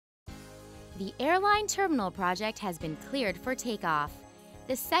The airline terminal project has been cleared for takeoff.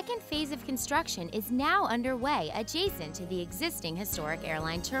 The second phase of construction is now underway adjacent to the existing historic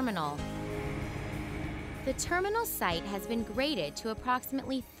airline terminal. The terminal site has been graded to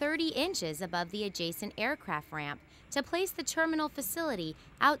approximately 30 inches above the adjacent aircraft ramp to place the terminal facility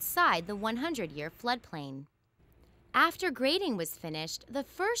outside the 100-year floodplain. After grading was finished, the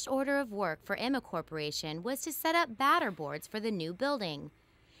first order of work for Emma Corporation was to set up batter boards for the new building.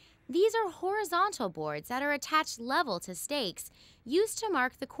 These are horizontal boards that are attached level to stakes used to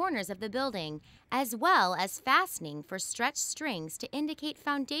mark the corners of the building, as well as fastening for stretched strings to indicate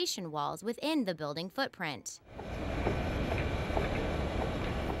foundation walls within the building footprint.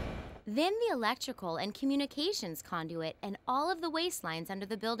 Then the electrical and communications conduit and all of the waste lines under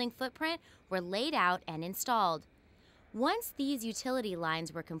the building footprint were laid out and installed. Once these utility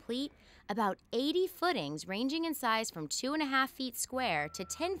lines were complete, about 80 footings ranging in size from 2.5 feet square to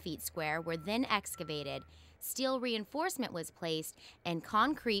 10 feet square were then excavated, steel reinforcement was placed, and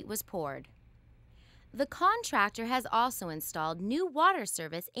concrete was poured. The contractor has also installed new water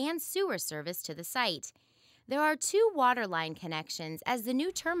service and sewer service to the site. There are 2 water line connections as the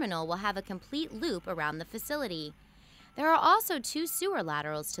new terminal will have a complete loop around the facility. There are also 2 sewer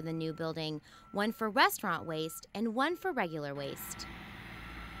laterals to the new building, one for restaurant waste and one for regular waste.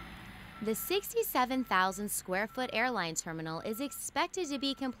 The 67,000 square foot airline terminal is expected to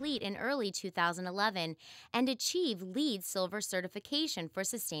be complete in early 2011 and achieve LEED Silver certification for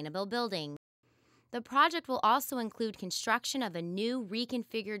sustainable building. The project will also include construction of a new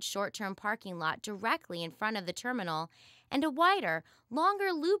reconfigured short-term parking lot directly in front of the terminal and a wider,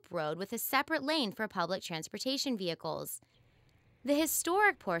 longer loop road with a separate lane for public transportation vehicles. The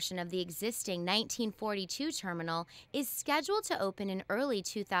historic portion of the existing 1942 terminal is scheduled to open in early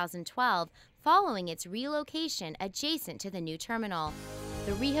 2012 following its relocation adjacent to the new terminal.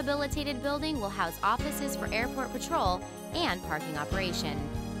 The rehabilitated building will house offices for airport patrol and parking operation.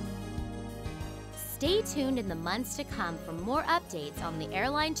 Stay tuned in the months to come for more updates on the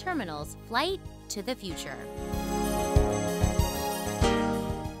airline terminal's flight to the future.